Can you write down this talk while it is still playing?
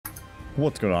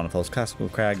What's going on, folks? Classical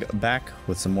Crag back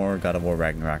with some more God of War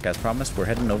Ragnarok. As promised, we're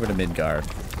heading over to Midgard.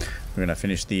 We're gonna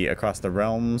finish the Across the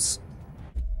Realms,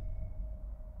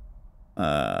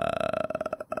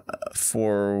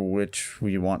 for which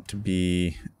we want to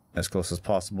be as close as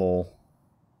possible.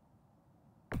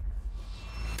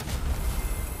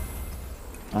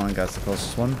 Oh, I got the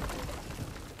closest one.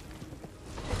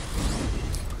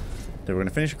 So we're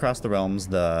gonna finish Across the Realms,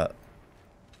 the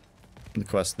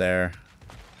quest there.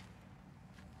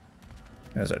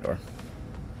 There's our door.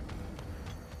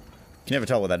 You can never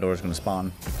tell where that door is going to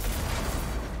spawn.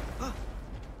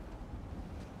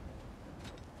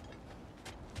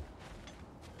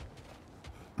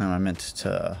 Now I meant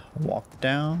to walk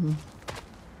down.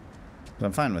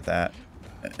 I'm fine with that,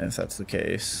 if that's the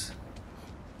case.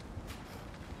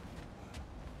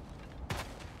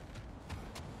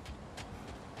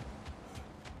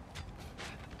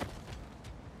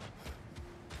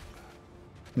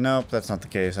 Nope, that's not the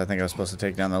case. I think I was supposed to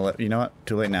take down the lift. You know what?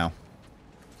 Too late now.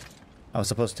 I was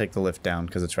supposed to take the lift down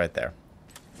because it's right there.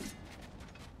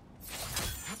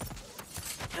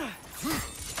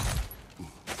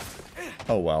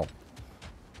 Oh well.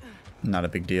 Not a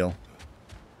big deal.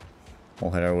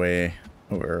 We'll head our way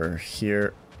over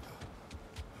here.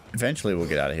 Eventually we'll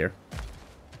get out of here.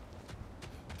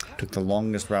 Took the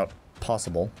longest route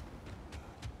possible.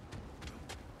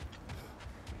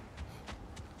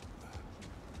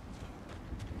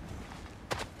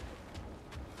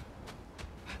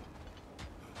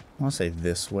 I want to say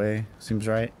this way. Seems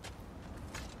right.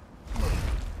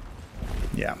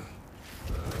 Yeah.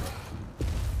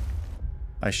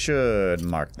 I should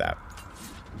mark that.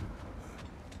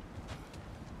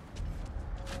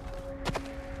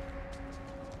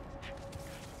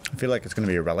 I feel like it's going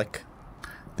to be a relic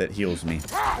that heals me.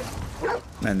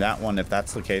 And that one, if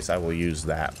that's the case, I will use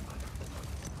that.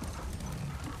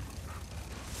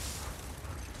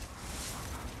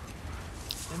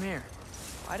 Come here.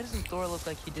 Why doesn't Thor look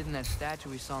like he did in that statue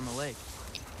we saw in the lake?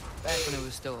 Back when it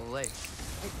was still a lake.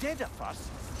 It did at first.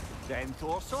 Then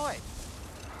Thor saw it.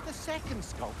 The second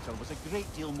sculpture was a great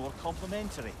deal more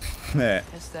complimentary.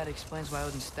 Guess that explains why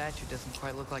Odin's statue doesn't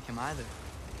quite look like him either.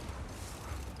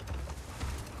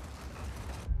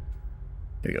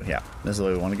 Here we go. Yeah, this is the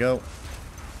way we want to go.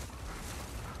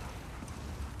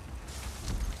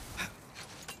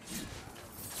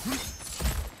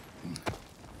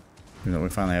 You know, we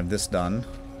finally have this done.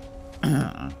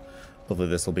 Hopefully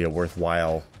this will be a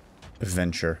worthwhile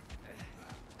adventure.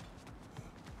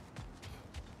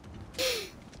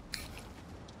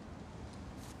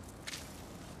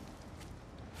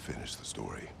 Finish the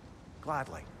story.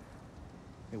 Gladly.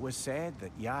 It was said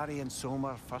that Yari and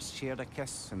Somar first shared a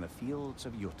kiss in the fields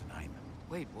of Jotunheim.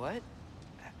 Wait, what?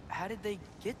 How did they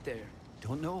get there?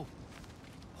 Don't know.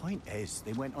 Point is,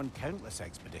 they went on countless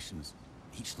expeditions,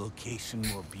 each location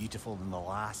more beautiful than the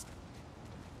last.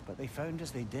 But they found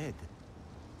as they did,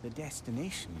 the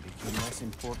destination became less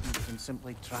important than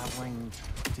simply traveling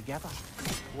together.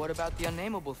 What about the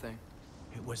unnameable thing?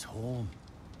 It was home.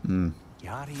 Hmm.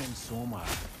 Yari and Somar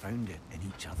found it in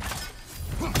each other.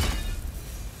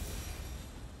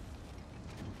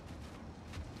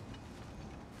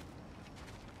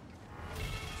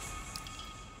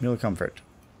 Meal of Comfort.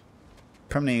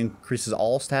 Permanently increases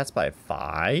all stats by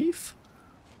 5?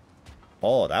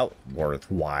 Oh, that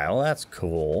worthwhile. That's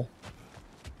cool.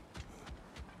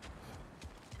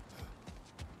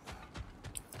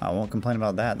 I won't complain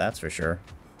about that, that's for sure.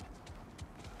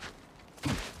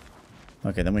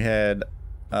 Okay, then we head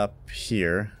up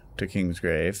here to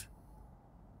Kingsgrave.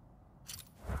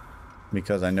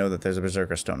 Because I know that there's a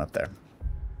Berserker Stone up there.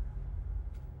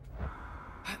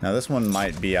 Now this one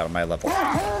might be out of my level.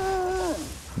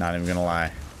 Not even gonna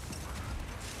lie.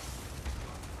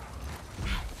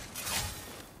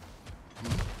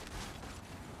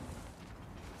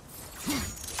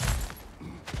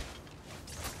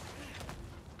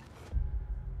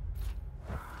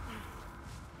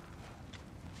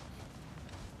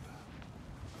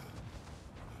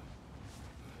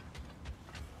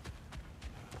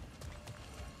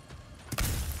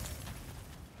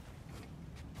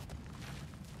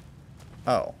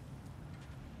 Oh.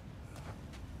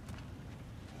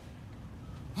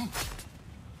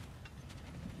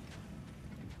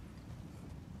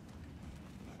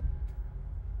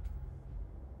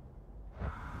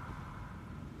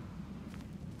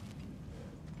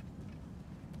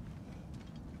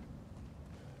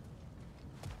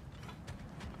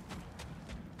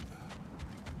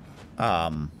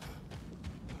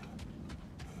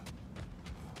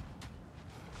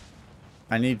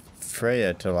 I need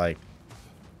Freya to, like...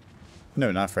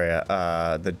 No, not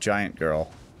Freya. The giant girl.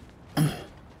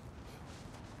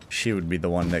 she would be the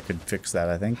one that could fix that,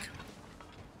 I think.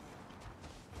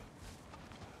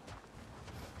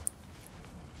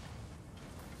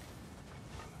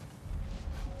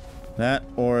 That,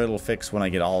 or it'll fix when I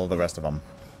get all of the rest of them.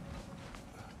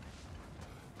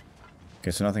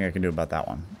 Okay, so nothing I can do about that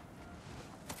one.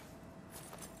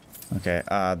 Okay,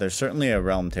 there's certainly a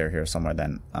realm tear here somewhere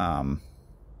then.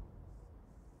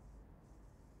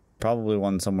 Probably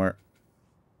one somewhere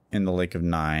in the Lake of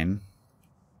Nine.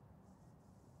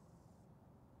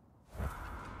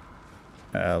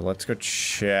 Let's go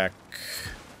check.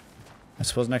 I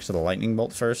suppose next to the lightning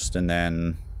bolt first, and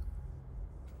then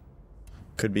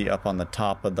could be up on the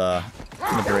top of the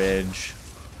bridge.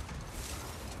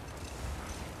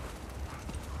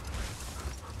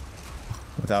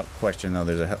 Without question, though,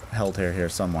 there's a hell tear here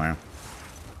somewhere.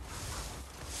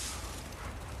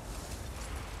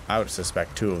 I would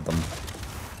suspect 2 of them.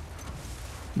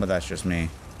 But that's just me.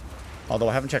 Although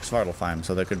I haven't checked Svartalfheim,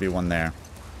 so there could be one there.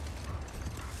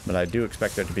 But I do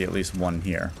expect there to be at least one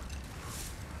here.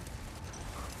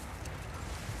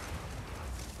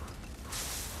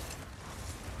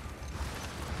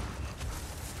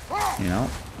 You know,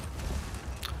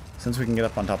 since we can get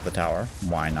up on top of the tower,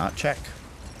 why not check?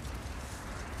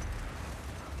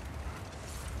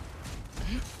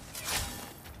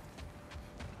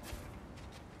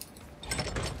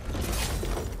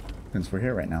 Since we're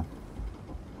here right now.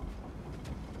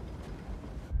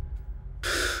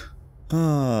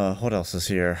 What else is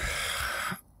here?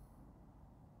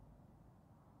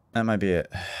 That might be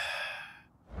it.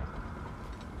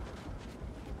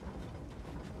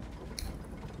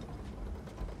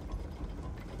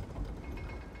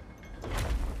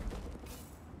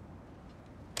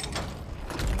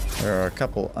 There are a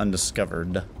couple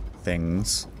undiscovered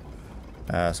things.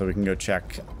 So we can go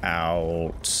check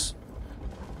out...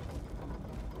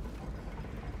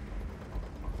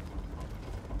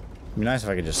 It'd be nice if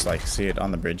I could just, like, see it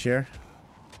on the bridge here.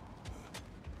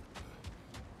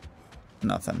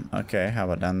 Nothing. Okay, how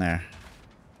about down there?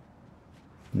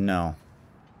 No.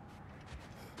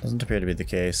 Doesn't appear to be the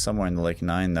case. Somewhere in the Lake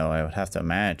 9, though, I would have to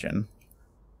imagine,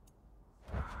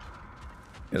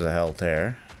 is a hell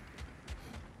tear.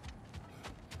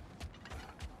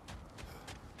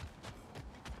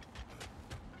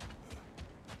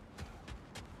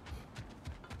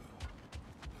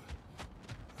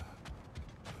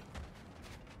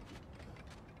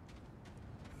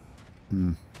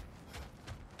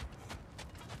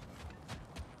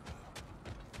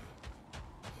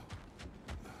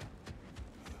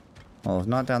 Well, if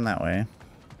not down that way,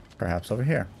 perhaps over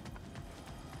here.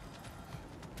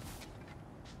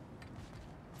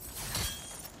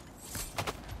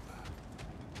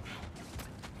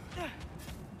 And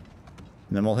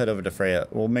then we'll head over to Freya.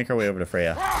 We'll make our way over to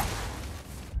Freya.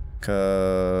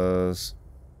 'Cause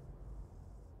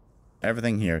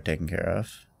everything here taken care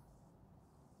of.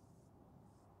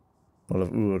 Well,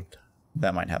 of Urd,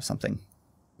 that might have something.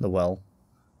 The well.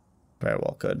 Very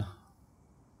well could.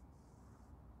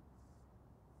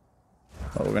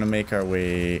 But we're going to make our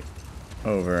way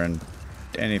over, and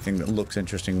anything that looks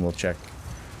interesting we'll check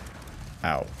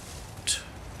out.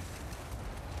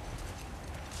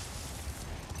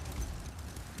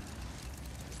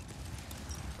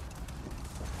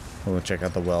 We'll check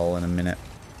out the well in a minute.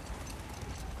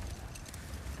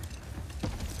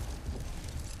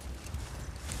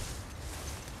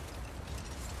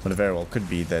 But it very well could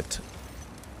be that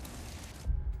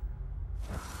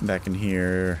back in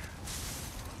here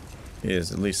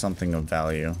is at least something of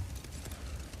value.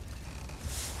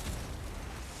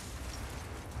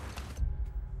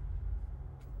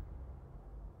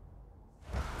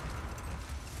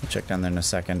 I'll check down there in a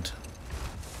second.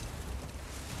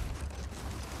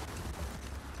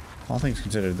 All things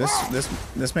considered,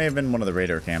 this may have been one of the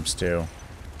raider camps too.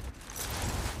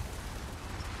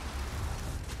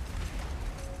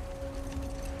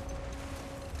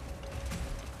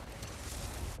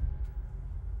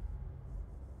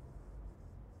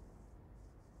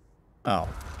 Oh.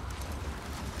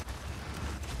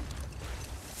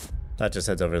 That just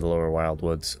heads over to the lower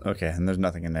wildwoods. Okay, and there's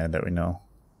nothing in there that we know.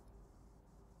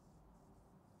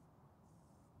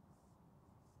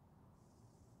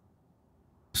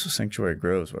 So Sanctuary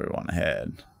Grove's where we want to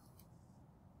head.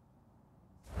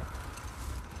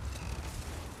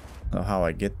 So how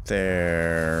I get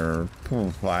there...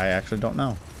 I actually don't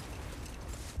know.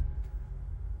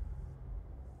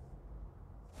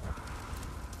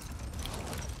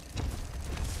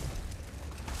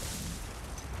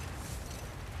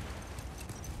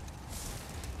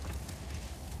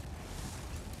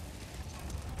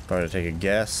 Probably to take a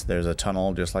guess, there's a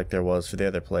tunnel just like there was for the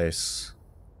other place.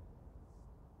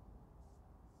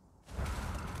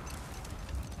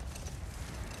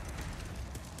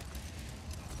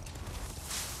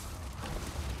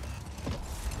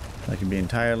 could be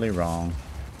entirely wrong.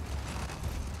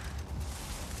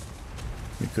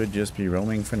 We could just be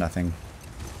roaming for nothing.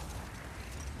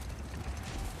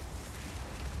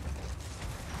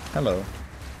 Hello.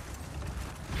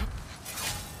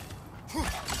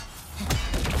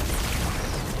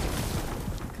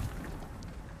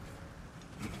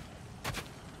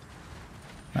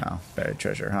 Oh, buried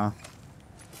treasure, huh?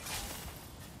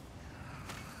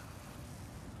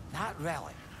 That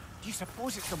relic. Do you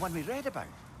suppose it's the one we read about?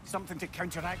 Something to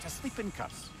counteract a sleeping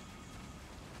curse?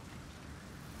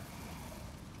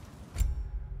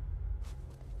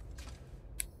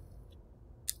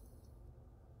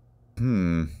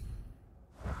 Hmm.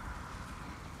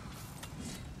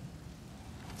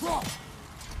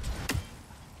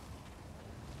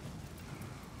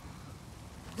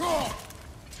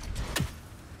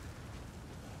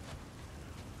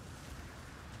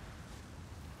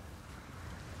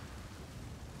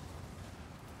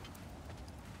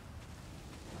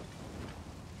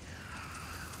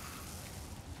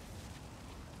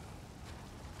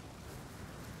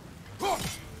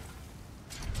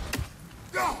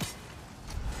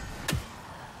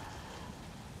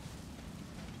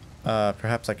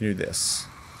 Perhaps I can do this.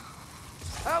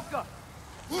 Helga!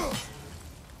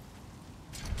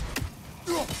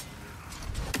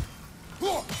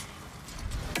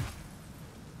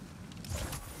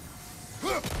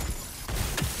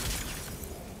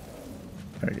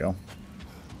 There you go.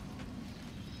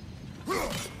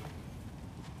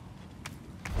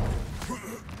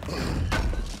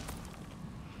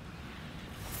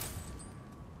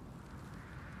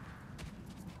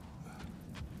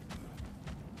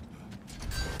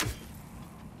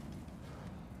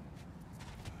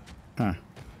 Huh.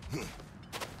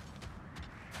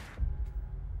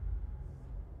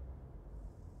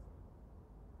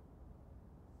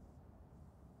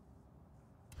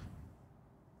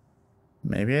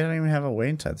 Maybe I don't even have a way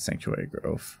inside the Sanctuary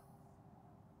Grove.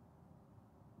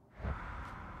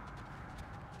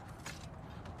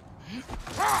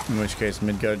 In which case,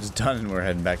 Midgard's done and we're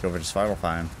heading back over to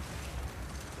Svartalfheim.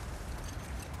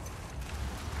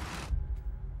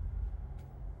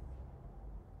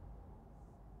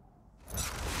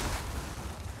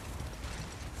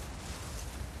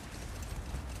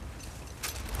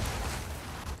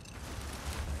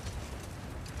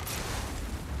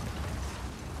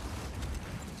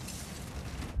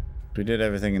 We did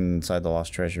everything inside the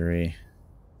Lost Treasury.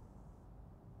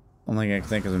 Only thing I can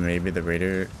think is maybe the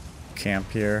Raider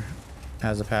camp here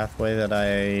has a pathway that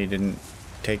I didn't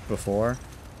take before.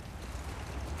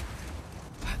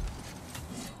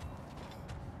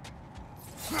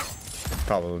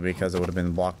 Probably because it would have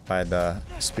been blocked by the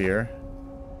spear.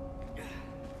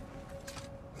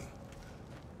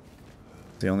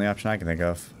 The only option I can think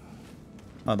of.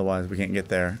 Otherwise, we can't get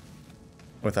there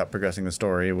without progressing the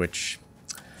story, which...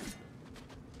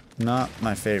 not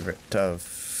my favorite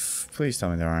of... Please tell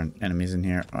me there aren't enemies in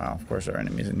here. Wow, of course there are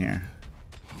enemies in here.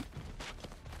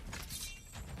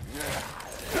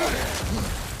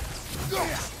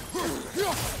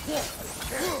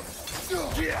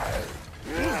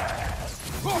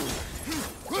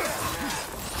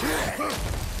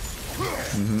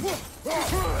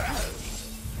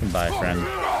 Goodbye, friend.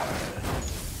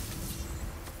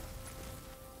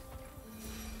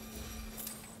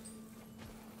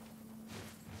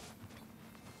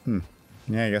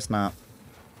 Yeah, I guess not.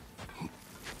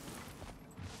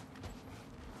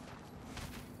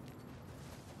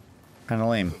 Kinda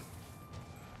lame.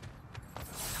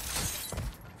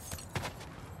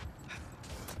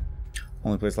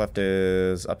 Only place left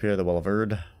is up here, the Well of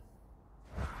Erd.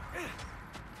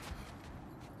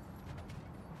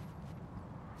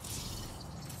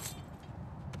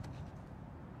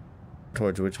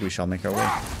 Towards which we shall make our way.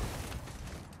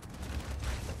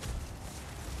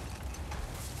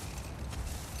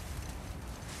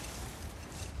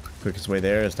 Quickest way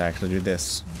there is to actually do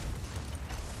this.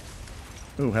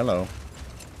 Ooh, hello.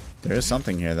 There is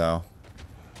something here, though.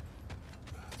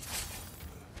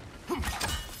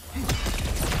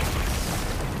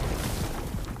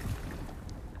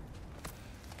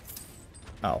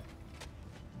 Oh.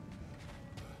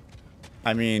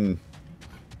 I mean,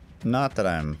 not that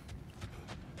I'm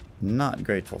not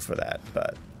grateful for that,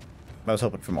 but I was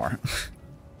hoping for more.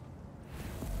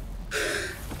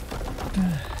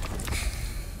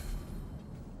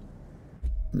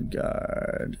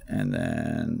 Guard, and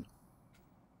then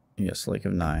yes, Lake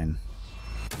of Nine.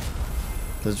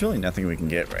 There's really nothing we can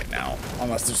get right now,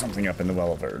 unless there's something up in the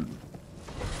Well of Erd,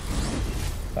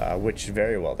 which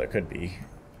very well there could be,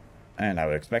 and I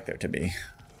would expect there to be.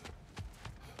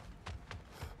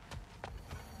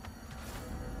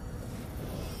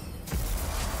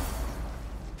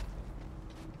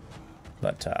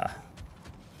 But,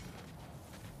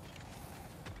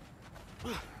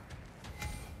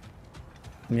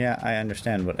 yeah, I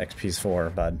understand what XP's for,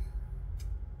 bud.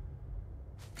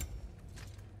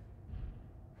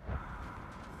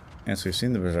 Yes, we've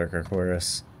seen the Berserker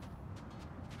Chorus.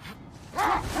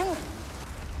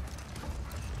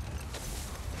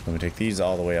 So we take these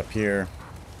all the way up here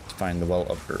to find the Well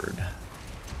of Bird.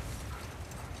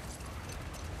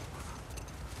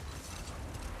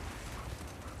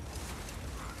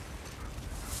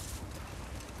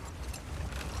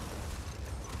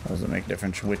 Doesn't make a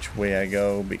difference which way I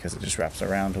go because it just wraps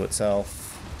around to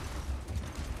itself.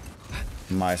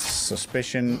 My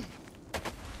suspicion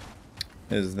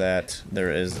is that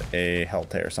there is a hell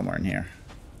tear somewhere in here.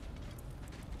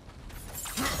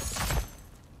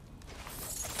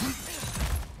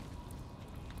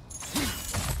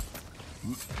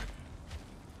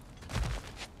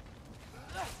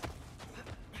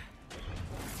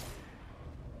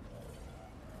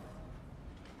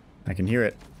 I can hear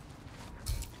it.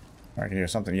 Or I can hear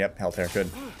something. Yep, hell tear, good.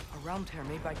 A realm tear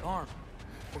made by Garm.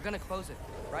 We're gonna close it,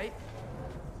 right?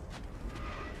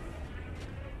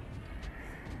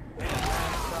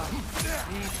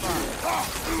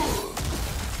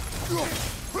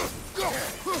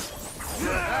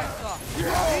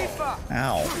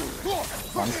 Ow.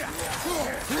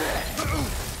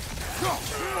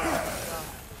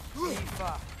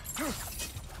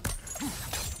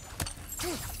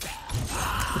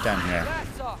 Get down here.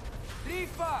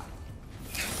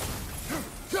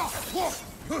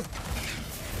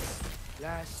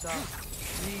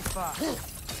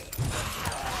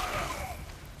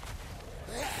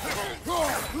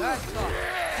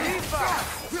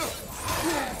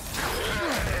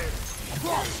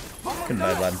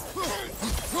 Goodbye, bud.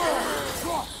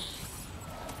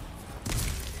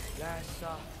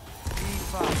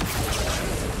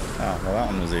 Oh, well, that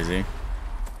one was easy.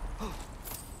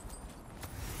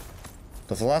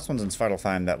 But if the last one's in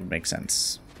Svartalfheim, that would make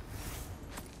sense.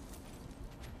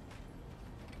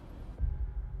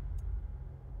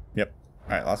 Yep.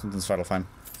 Alright, last one's in Svartalfheim.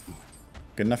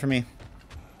 Good enough for me.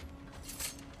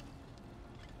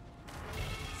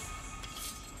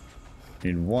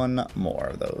 Need one more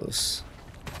of those.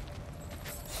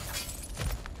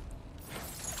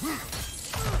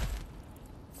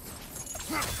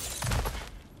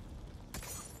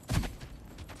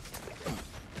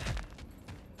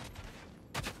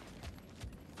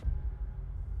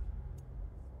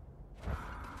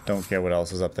 Don't care what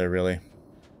else is up there, really.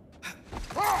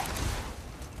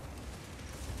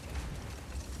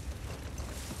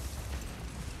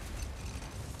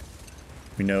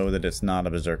 We know that it's not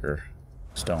a Berserker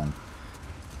stone.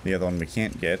 The other one we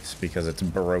can't get because it's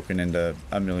broken into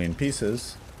a million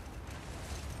pieces.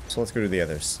 So let's go to the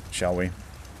others, shall we?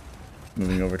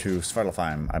 Moving over to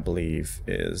Svartalfheim, I believe,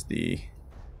 is the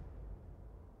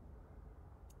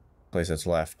place that's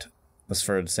left. The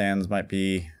Sferred Sands might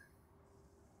be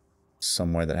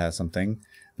somewhere that has something.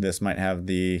 This might have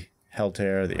the Hell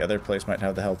Tear. The other place might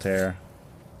have the Hell Tear.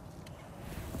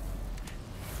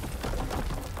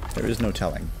 There is no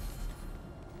telling.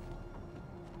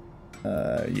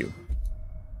 You.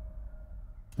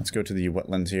 Let's go to the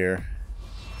wetlands here.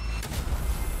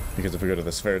 Because if we go to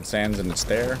the Sferred Sands and it's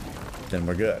there, then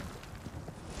we're good.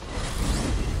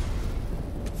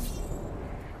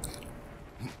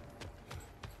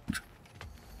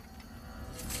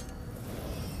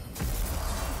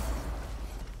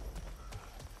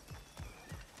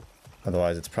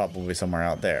 Otherwise, it's probably somewhere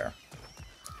out there.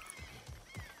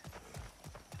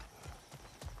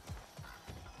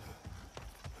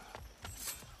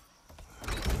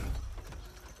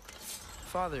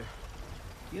 Father, do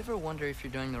you ever wonder if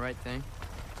you're doing the right thing?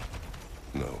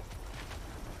 No.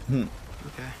 Okay.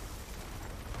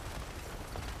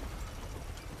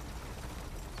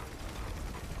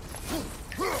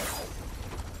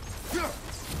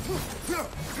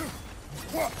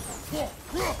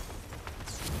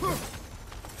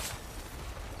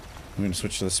 I'm gonna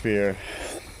switch to the spear.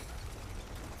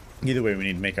 Either way, we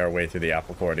need to make our way through the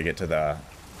apple core to get to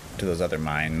those other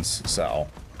mines. So.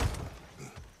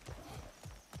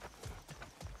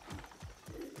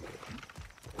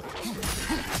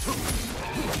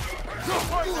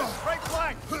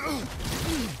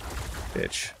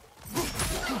 Bitch.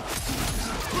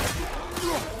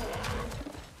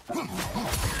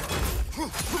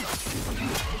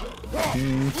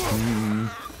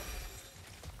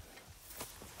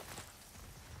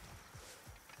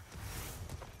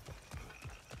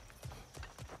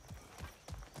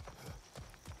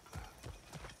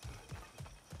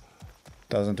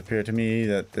 Doesn't appear to me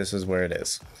that this is where it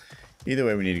is. Either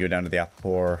way, we need to go down to the apple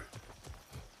core.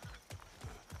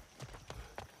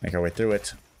 Make our way through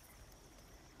it.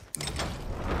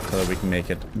 So that we can make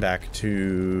it back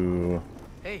to...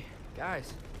 Hey,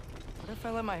 guys. What if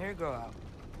I let my hair grow out?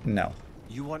 No.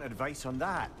 You want advice on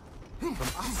that? From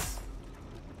us?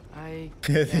 I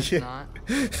guess not.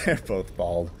 They're both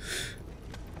bald.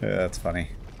 Yeah, that's funny.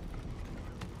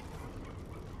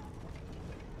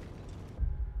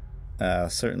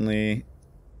 Certainly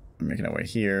we're making our way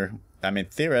here. I mean,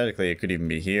 theoretically, it could even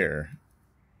be here.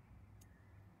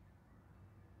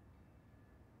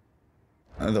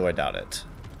 Although I doubt it.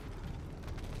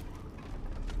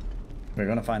 We're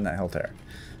gonna find that hill tear.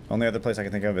 Only other place I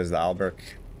can think of is the Alberk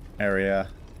area.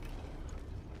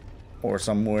 Or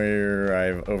somewhere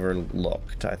I've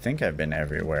overlooked. I think I've been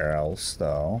everywhere else,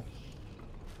 though.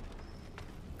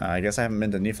 I guess I haven't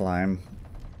been to Niflheim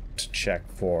to check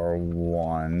for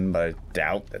one, but I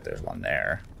doubt that there's one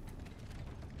there.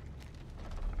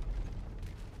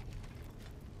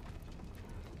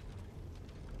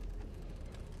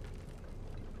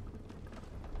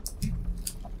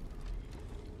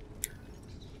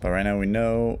 But right now we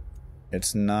know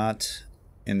it's not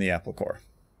in the apple core.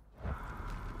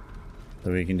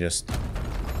 So we can just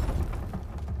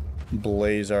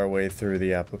blaze our way through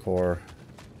the apple core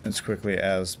as quickly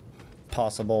as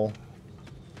possible.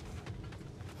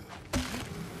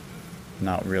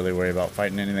 Not really worry about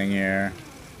fighting anything here.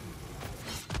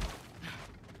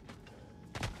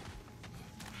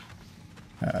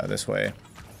 This way.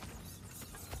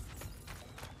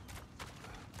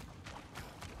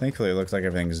 Thankfully, it looks like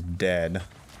everything's dead.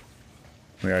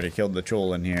 We already killed the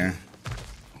Chul in here.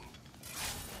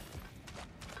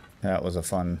 That was a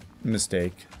fun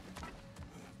mistake.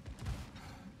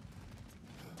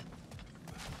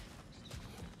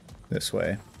 This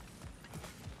way.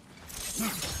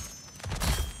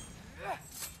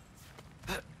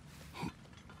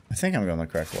 I think I'm going the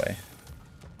correct way.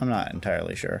 I'm not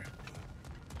entirely sure.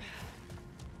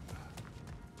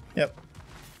 Yep.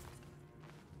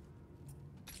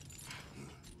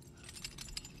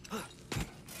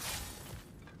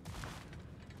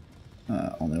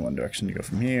 Only one direction to go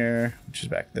from here, which is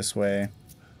back this way.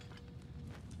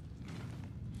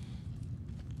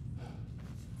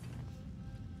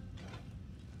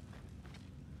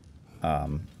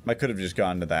 I could have just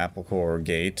gone to the apple core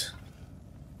gate,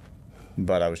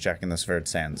 but I was checking the Sverd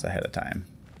Sands ahead of time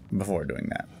before doing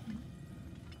that.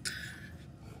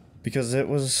 Because it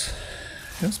was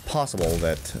possible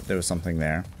that there was something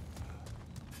there.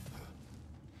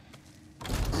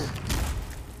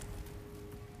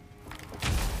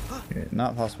 Okay,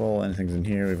 not possible. Anything's in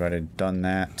here. We've already done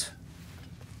that.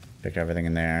 Picked everything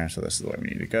in there, so this is the way we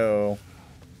need to go.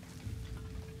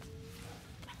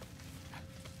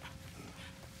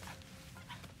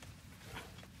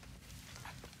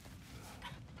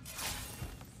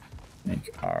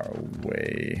 Make our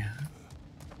way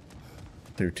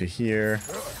through to here.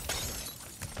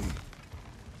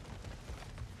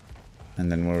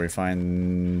 And then where we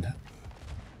find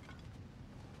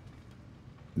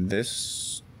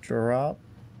this drop?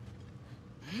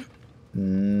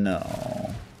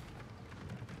 No.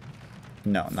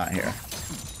 No, not here.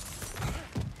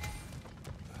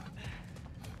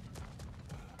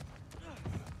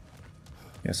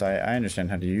 Yes, I understand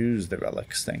how to use the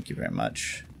relics. Thank you very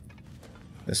much.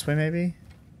 This way, maybe?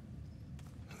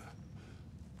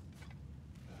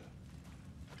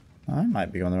 I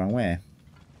might be going the wrong way.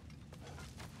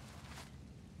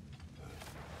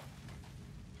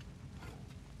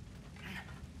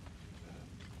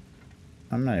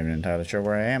 I'm not even entirely sure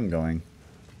where I am going.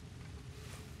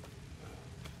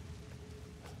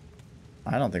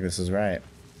 I don't think this is right.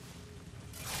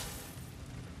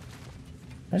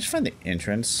 I just find the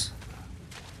entrance.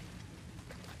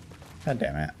 God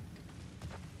damn it.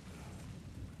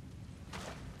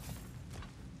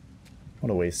 What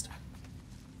a waste.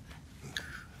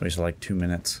 Wasted like 2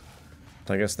 minutes.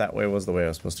 So I guess that way was the way I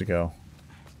was supposed to go.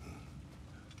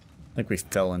 Like we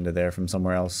fell into there from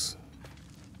somewhere else.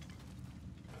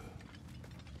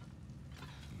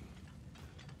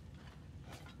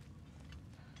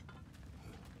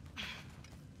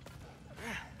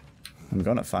 I'm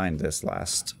gonna find this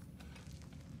last.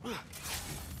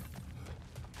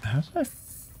 How did I?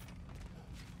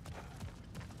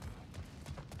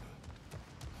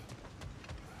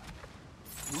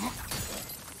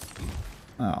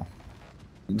 Oh,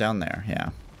 down there, yeah.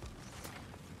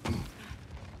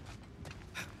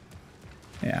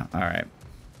 Yeah, all right.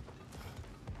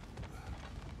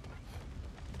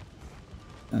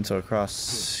 And so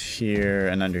across here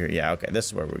and under here, yeah, okay, this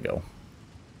is where we go.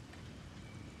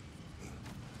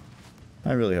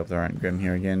 I really hope there aren't Grim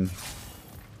here again.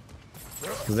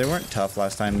 Because they weren't tough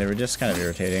last time, they were just kind of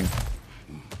irritating.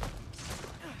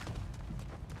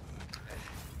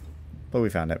 But we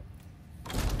found it.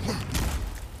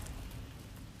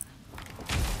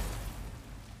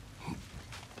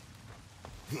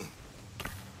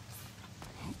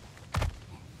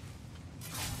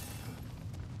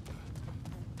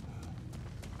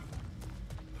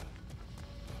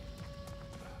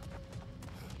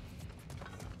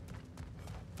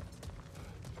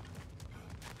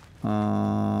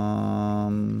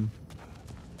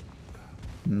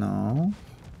 No.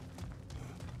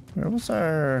 Where was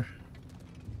our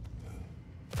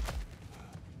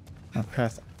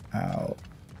path out?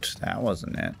 That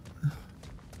wasn't it.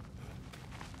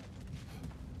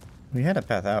 We had a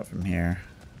path out from here.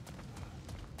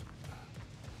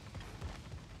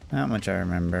 Not much I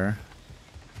remember.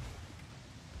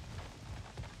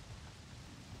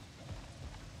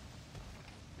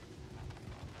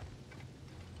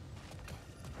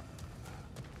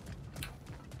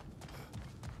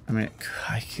 I mean,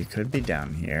 it could be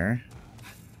down here.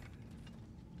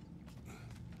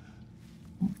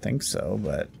 I don't think so,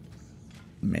 but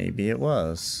maybe it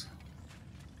was.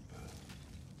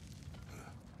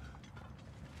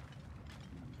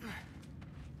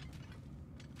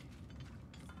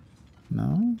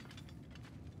 No?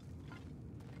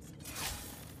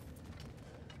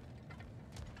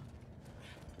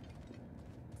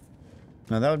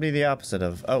 No, that would be the opposite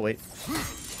of... Oh, wait.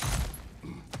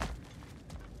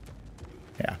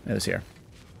 Yeah, it was here.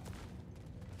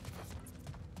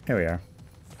 Here we are.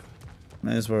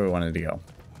 This is where we wanted to go.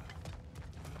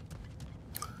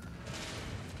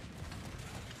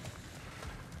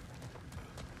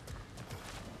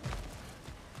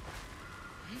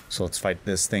 So let's fight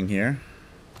this thing here.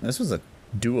 This was a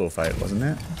duo fight, wasn't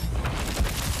it?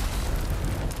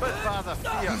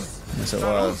 Yes, it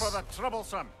was. For the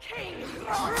troublesome.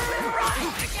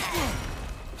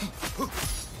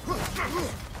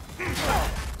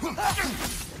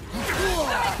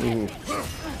 Ooh.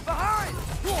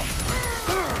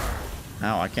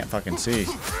 Ow, I can't fucking see.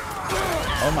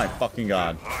 Oh my fucking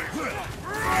god.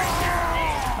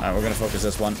 Alright, we're gonna focus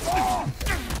this one.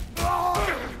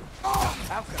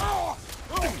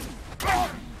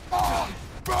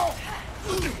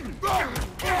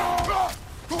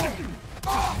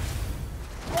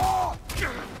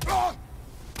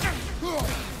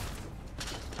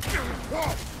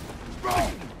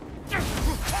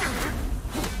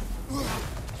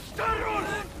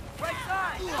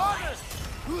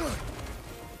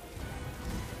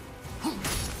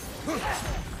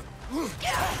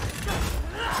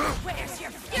 Where's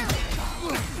your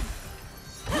fury?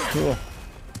 Cool.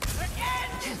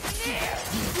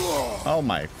 Oh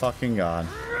my fucking god.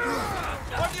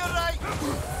 On your right.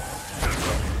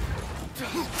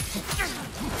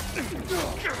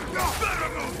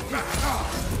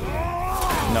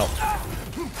 No.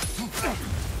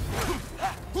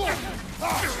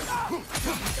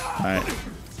 Alright.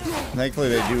 Thankfully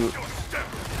they do.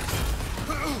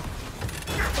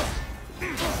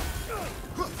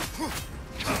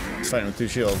 He's fighting with two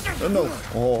shields. Oh no.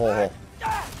 Oh.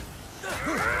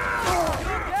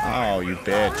 Oh, you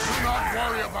bitch. Do not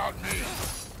worry about me.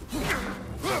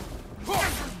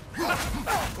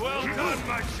 Well done,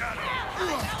 my shadow.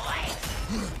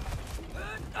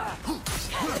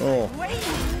 Oh. Wait,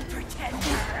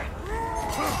 pretender.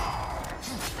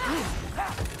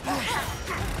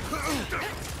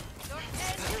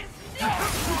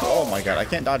 Oh my god, I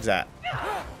can't dodge that.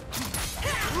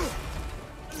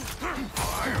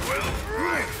 I will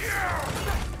break you.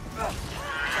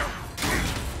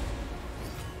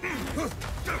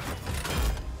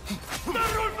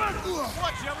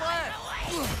 Watch your left.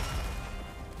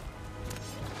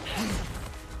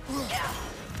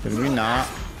 Did we not?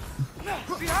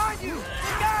 Behind you!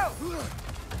 Go!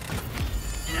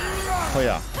 Oh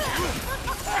yeah.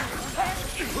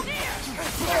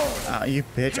 Ah, you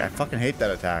bitch. I fucking hate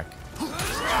that attack.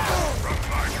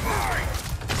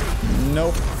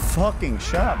 No fucking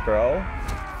shot, bro.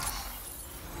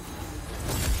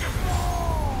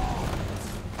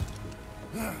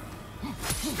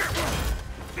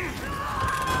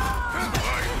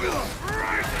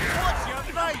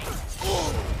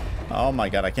 Oh my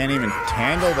god, I can't even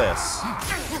handle this.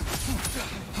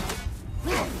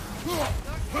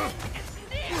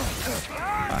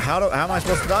 How am I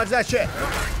supposed to dodge that shit?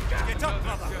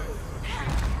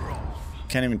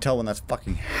 Can't even tell when that's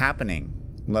fucking happening,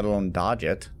 let alone dodge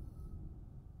it.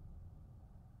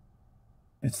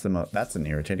 It's that's an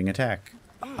irritating attack.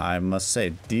 I must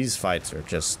say, these fights are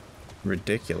just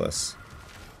ridiculous.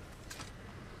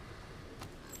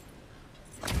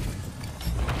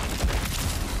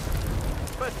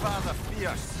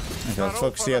 Okay, let's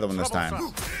focus the other one this time.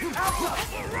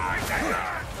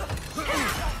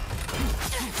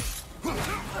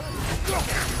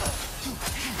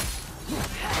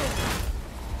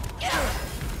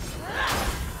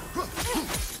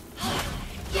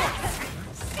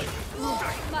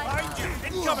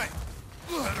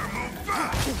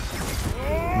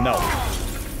 No.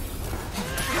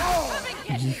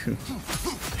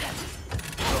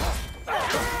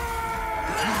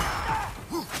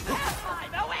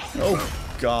 Oh,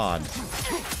 God.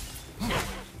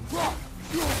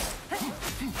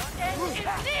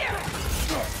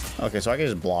 Okay, so I can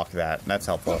just block that. That's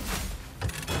helpful.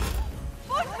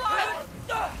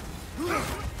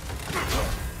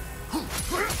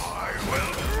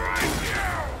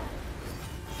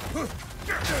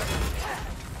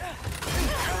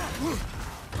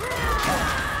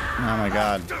 Oh my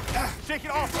God. Shake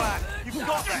it off, lad. You've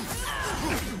got this.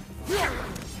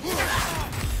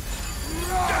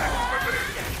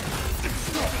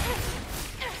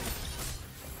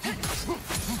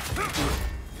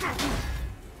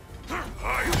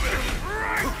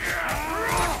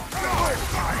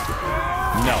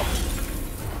 No.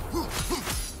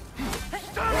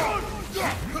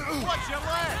 Watch your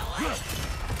leg.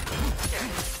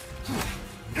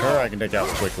 Her I can take out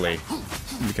quickly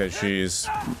because she's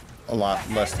a lot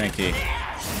less tanky.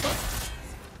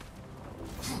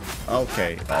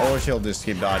 Okay, or she'll just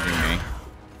keep dodging me.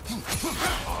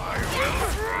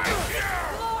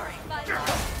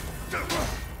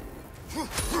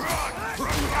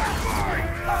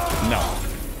 No.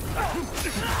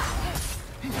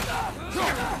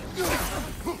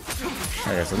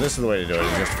 Okay, so this is the way to do it.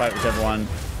 You just fight whichever one.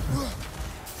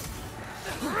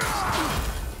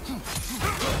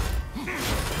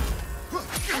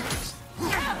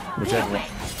 Whichever one.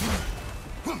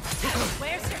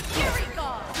 Where's your fury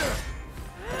gone?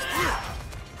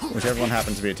 Whichever one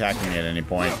happens to be attacking me at any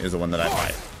point is the one that I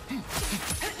fight.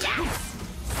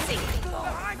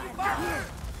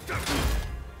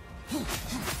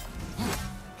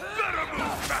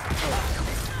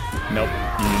 Nope,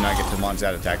 you do not get to launch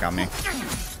that attack on me.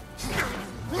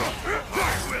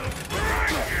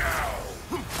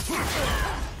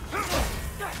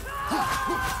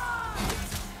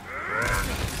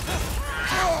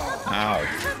 Ow.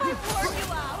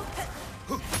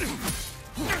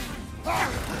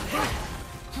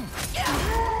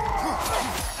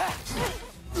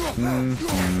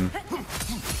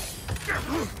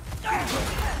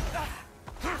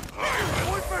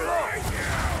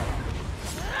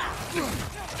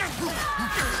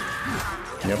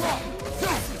 Yep.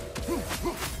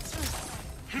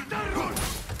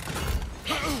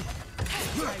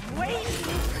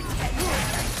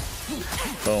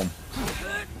 Boom.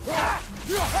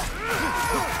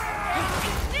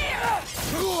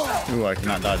 Ooh, I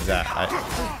cannot dodge that.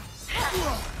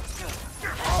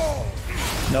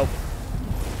 Nope.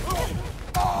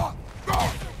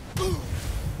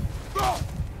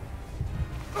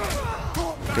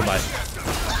 Goodbye.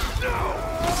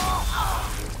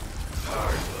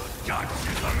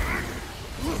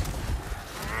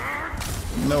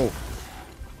 No.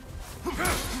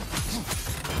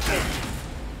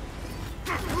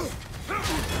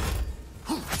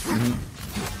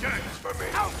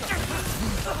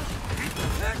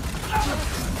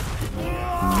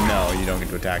 No, you don't get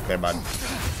to attack there, bud.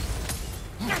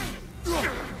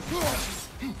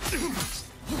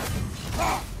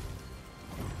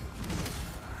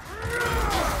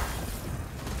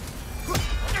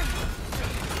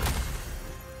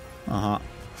 Uh-huh.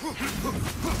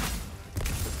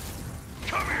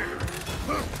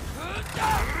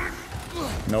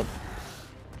 Nope.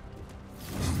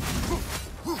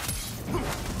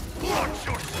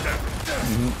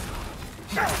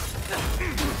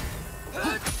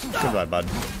 Goodbye, bud.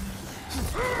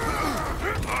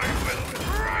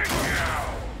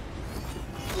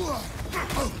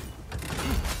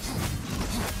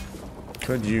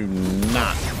 Could you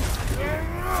not?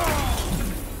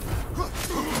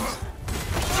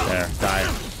 There, die.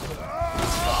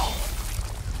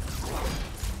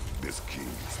 This king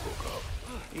spoke up.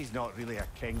 He's not really a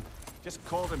king. Just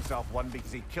called himself one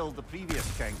because he killed the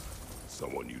previous king.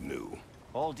 Someone you knew.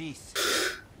 Aldis.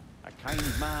 A kind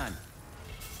man.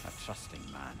 A trusting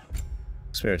man.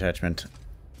 Spirit attachment.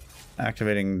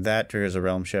 Activating that triggers a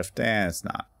realm shift. It's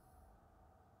not.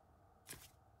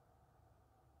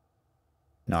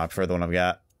 No, I prefer the one I've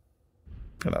got.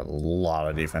 Got a lot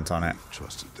of defense on it.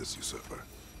 Trusted this usurper.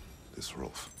 This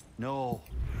Rolf. No.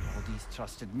 Aldis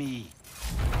trusted me.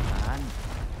 And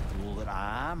the fool that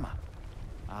I am,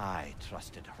 I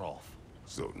trusted Rolf.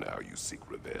 So now you seek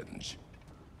revenge.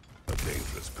 A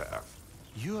dangerous path.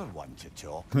 You're one to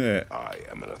talk. Yeah, I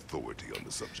am an authority on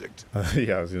the subject.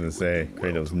 I was gonna say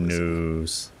Kratos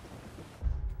news.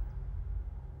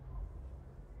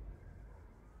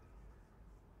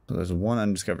 So there's one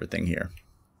undiscovered thing here.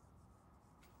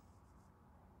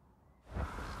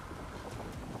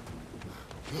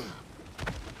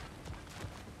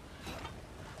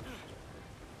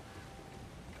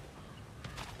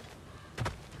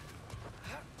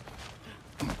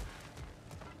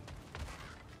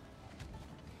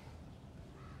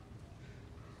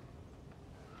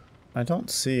 I don't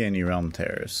see any realm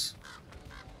tears.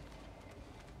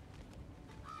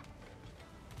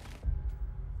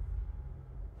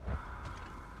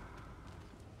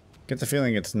 Get the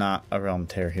feeling it's not a realm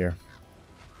tear here.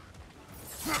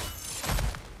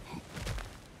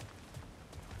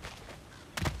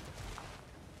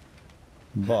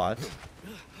 But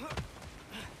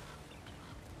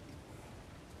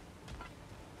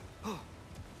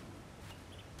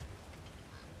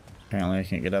apparently I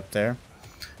can't get up there.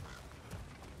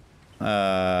 Is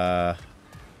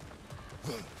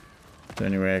there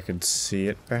any way I could see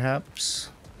it, perhaps?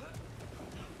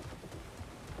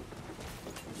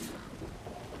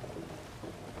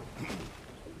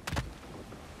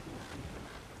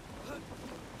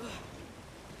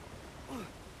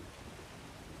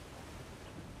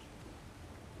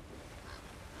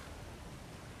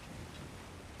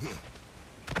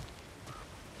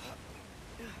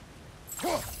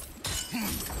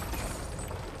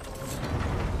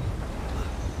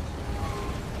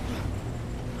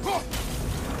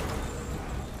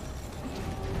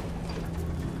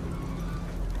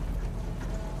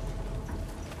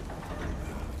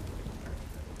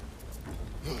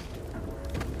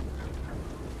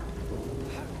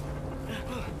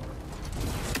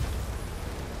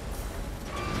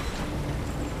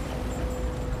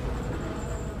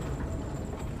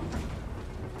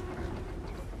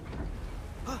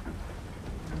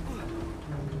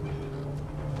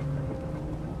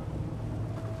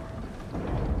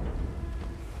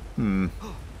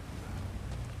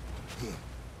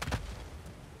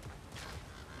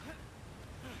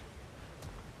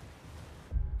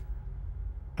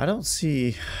 I don't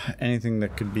see anything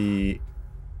that could be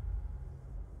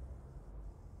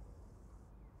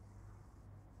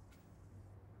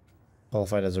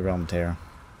qualified as a realm tear.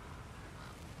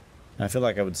 I feel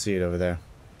like I would see it over there.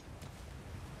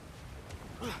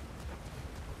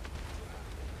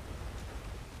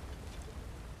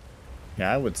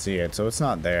 Yeah, I would see it, so it's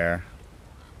not there.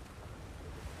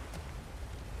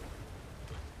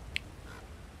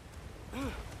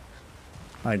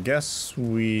 I guess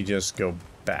we just go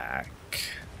back.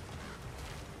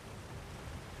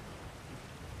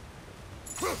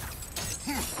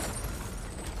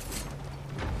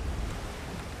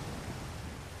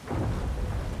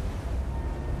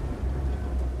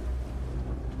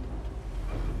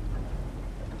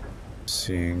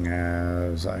 Seeing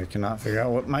as I cannot figure out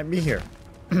what might be here.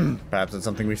 Perhaps it's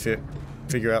something we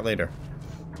figure out later.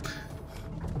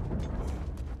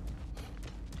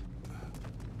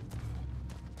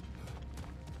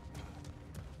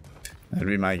 That'd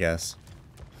be my guess.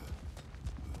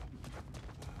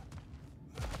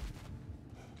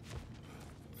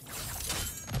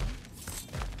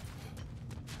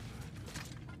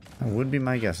 That would be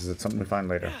my guess. Is it something we find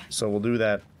later? So we'll do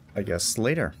that, I guess,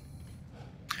 later.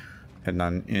 Heading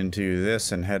on into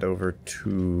this and head over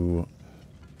to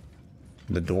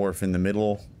the dwarf in the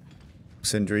middle.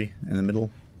 Sindri in the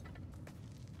middle.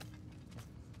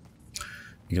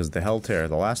 Because the Hell Tear,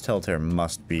 the last Hell Tear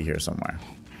must be here somewhere.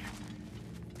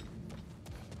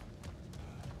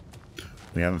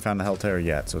 We haven't found the Hell Tear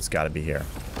yet, so it's got to be here.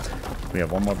 We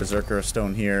have one more Berserker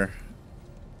stone here.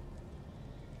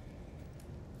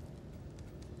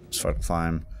 Just fucking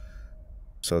climb.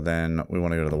 So then we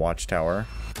want to go to the Watchtower,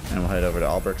 and we'll head over to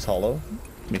Alberic's Hollow,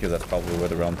 because that's probably where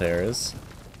the Realm Tear is.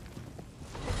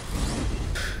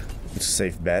 It's a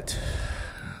safe bet.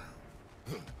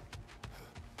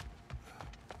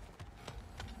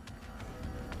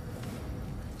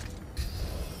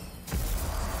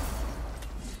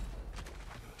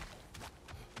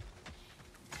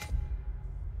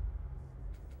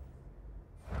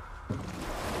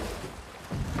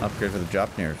 Upgrade for the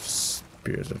Dropnir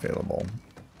spears available.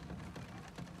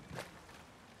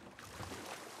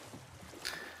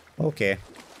 Okay.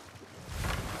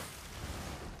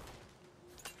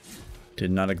 Did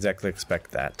not exactly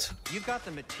expect that. You've got the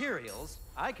materials.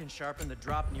 I can sharpen the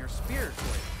Dropnir spears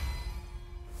for you.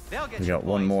 They'll get We got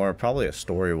one more, probably a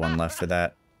story one left for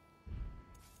that.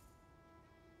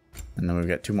 And then we've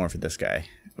got two more for this guy,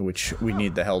 which we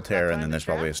need the Hell Tear, and then there's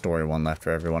probably a story one left for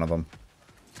every one of them.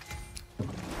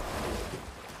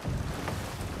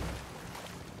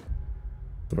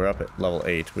 We're up at level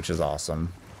 8, which is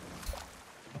awesome.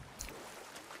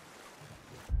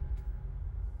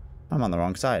 I'm on the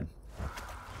wrong side.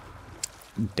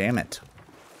 Damn it.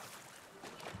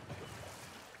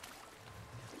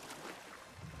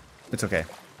 It's okay.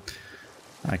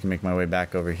 I can make my way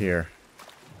back over here.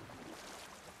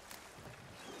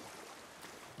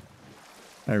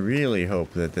 I really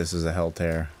hope that this is a hell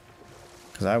tear,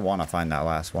 because I want to find that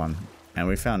last one. And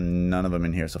we found none of them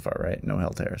in here so far, right? No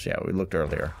hell tears. Yeah, we looked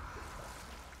earlier.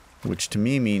 Which to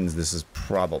me means this is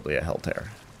probably a hell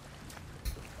tear.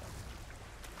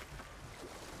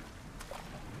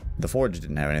 The forge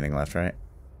didn't have anything left, right?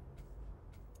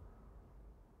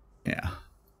 Yeah.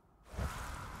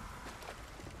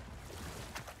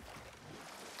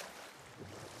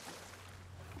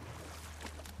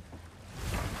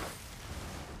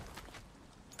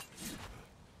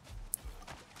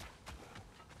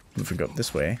 If we go up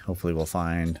this way, hopefully we'll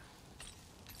find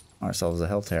ourselves a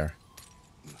hell tear.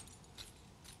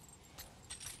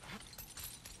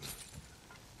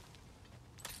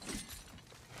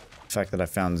 The fact that I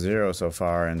found 0 so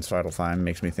far in Svartalfheim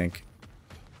makes me think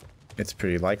it's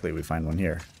pretty likely we find one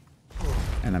here.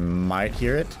 And I might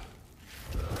hear it.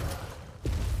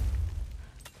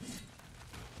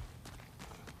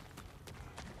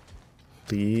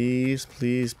 Please,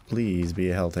 please, please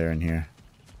be a hell tear in here.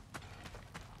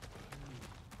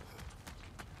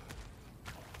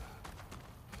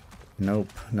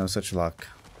 Nope, no such luck.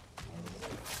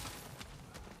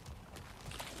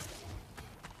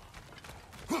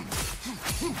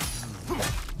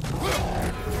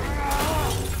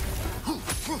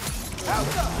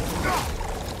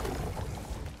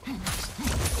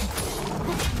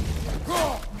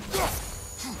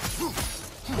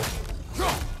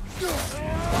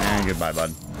 And goodbye,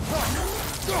 bud.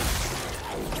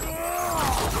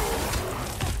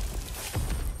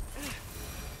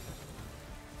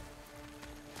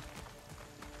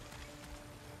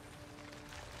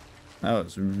 I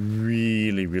was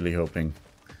really, really hoping.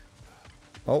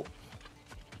 Oh.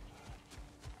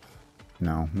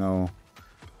 No, no.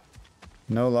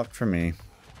 No luck for me.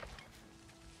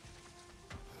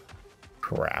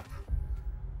 Crap.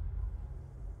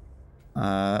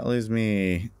 That leaves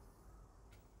me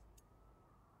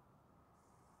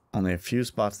only a few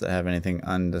spots that have anything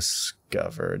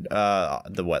undiscovered.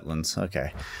 The wetlands.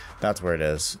 Okay. That's where it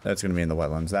is. That's going to be in the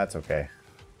wetlands. That's okay.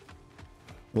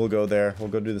 We'll go there. We'll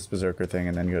go do this berserker thing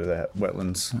and then go to the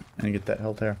wetlands and get that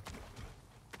hell tear.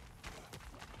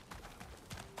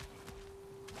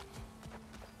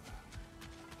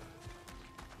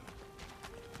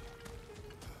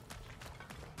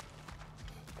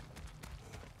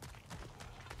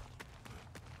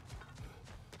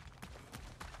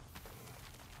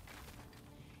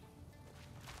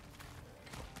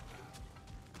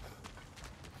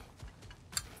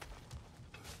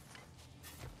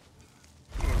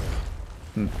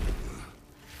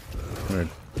 Weird.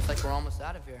 Looks like we're almost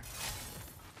out of here.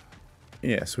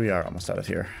 Yes, we are almost out of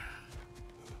here.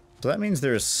 So that means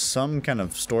there's some kind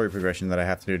of story progression that I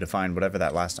have to do to find whatever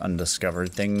that last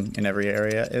undiscovered thing in every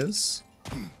area is.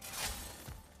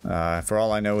 For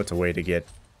all I know, it's a way to get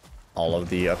all of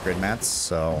the upgrade mats,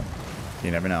 so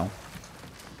you never know.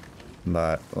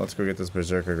 But let's go get this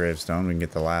Berserker gravestone. We can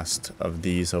get the last of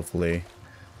these, hopefully.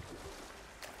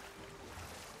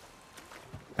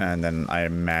 And then I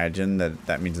imagine that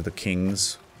that means the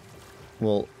kings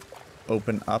will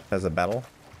open up as a battle.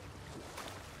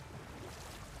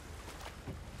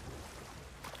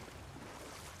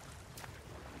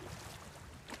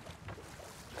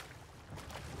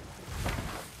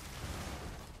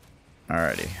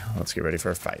 Alrighty, let's get ready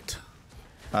for a fight.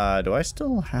 Do I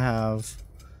still have...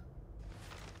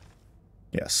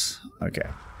 Yes, okay.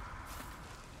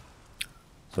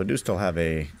 So I do still have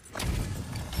a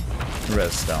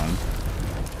redstone.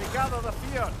 We gather the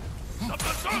fear. The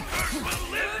Berserkers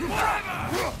will live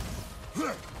forever!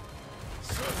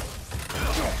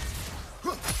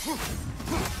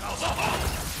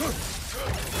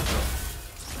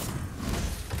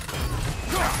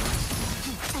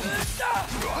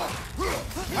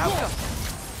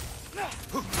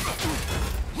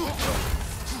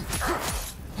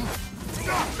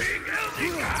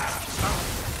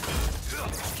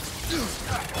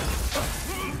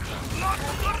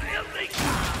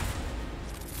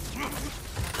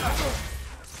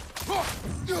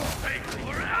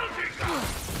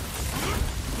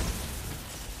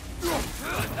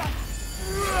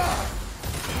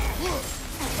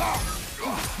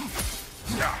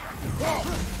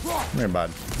 Come here,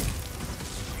 bud.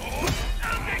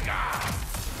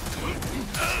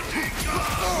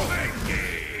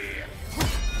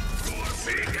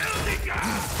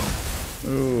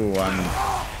 Ooh,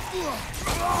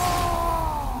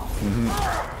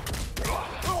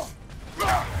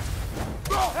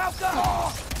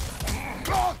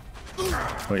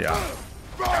 Oh yeah.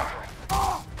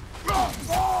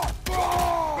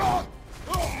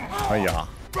 Oh yeah.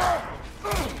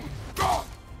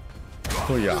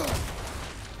 Oh yeah.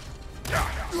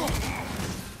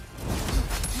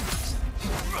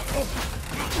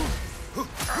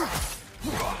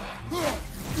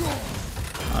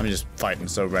 I'm just fighting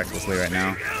so recklessly right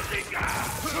now.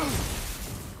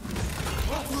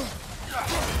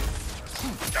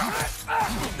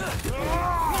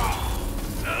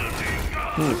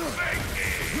 Ooh.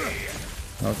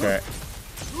 Okay.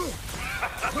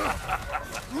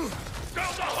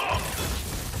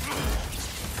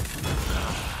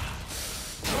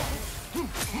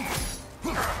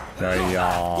 There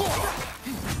y'all.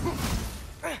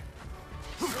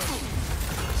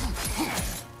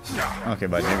 Okay,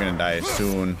 bud, you're gonna die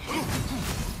soon.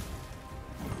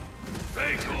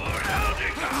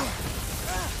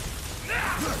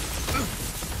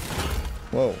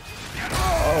 Whoa.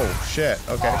 Oh, shit.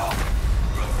 Okay.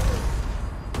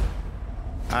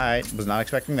 Alright, was not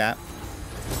expecting that.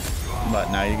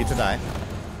 But now you get to die.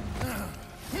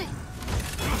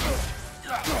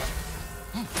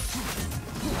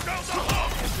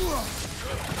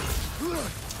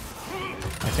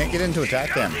 I can't get in to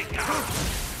attack them.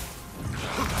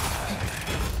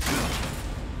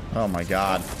 Oh my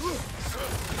god.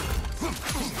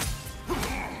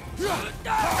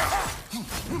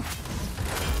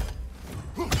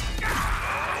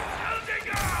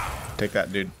 Take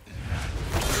that, dude.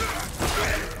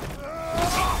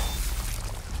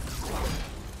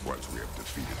 Once we have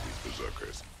defeated these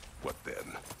berserkers, what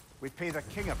then? We pay the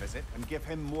king a visit and give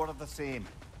him more of the same.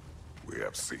 We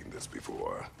have seen this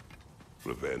before.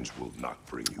 Revenge will not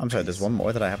bring you I'm sorry, there's one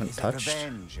more that I haven't Is it touched.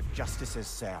 revenge if justice is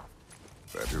served?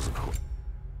 That is a question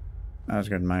That was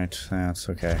good, mate. That's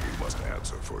okay. you must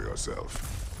answer for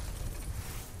yourself.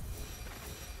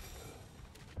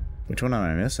 Which one am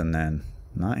I missing then?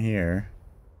 Not here.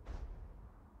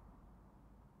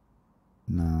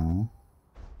 No.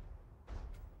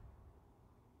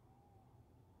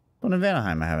 One in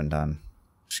Vanaheim I haven't done.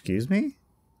 Excuse me?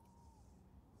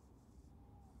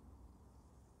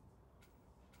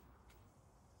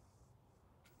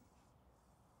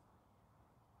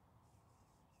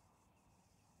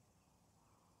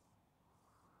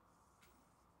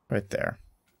 Right there.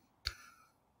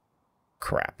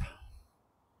 Crap.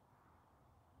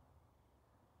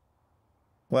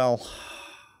 Well.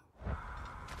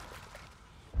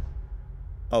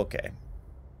 Okay.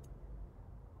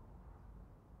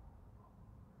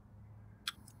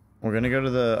 We're gonna go to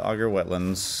the Augur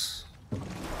Wetlands.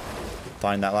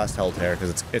 Find that last hell tear,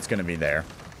 because it's gonna be there.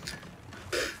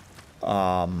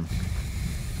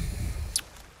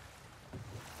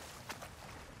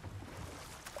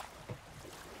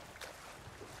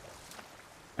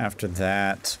 After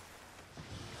that,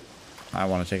 I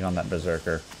want to take on that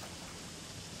berserker.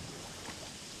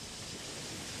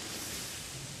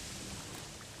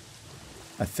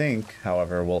 I think,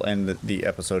 however, we'll end the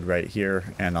episode right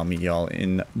here, and I'll meet y'all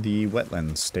in the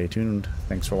wetlands. Stay tuned.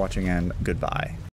 Thanks for watching, and goodbye.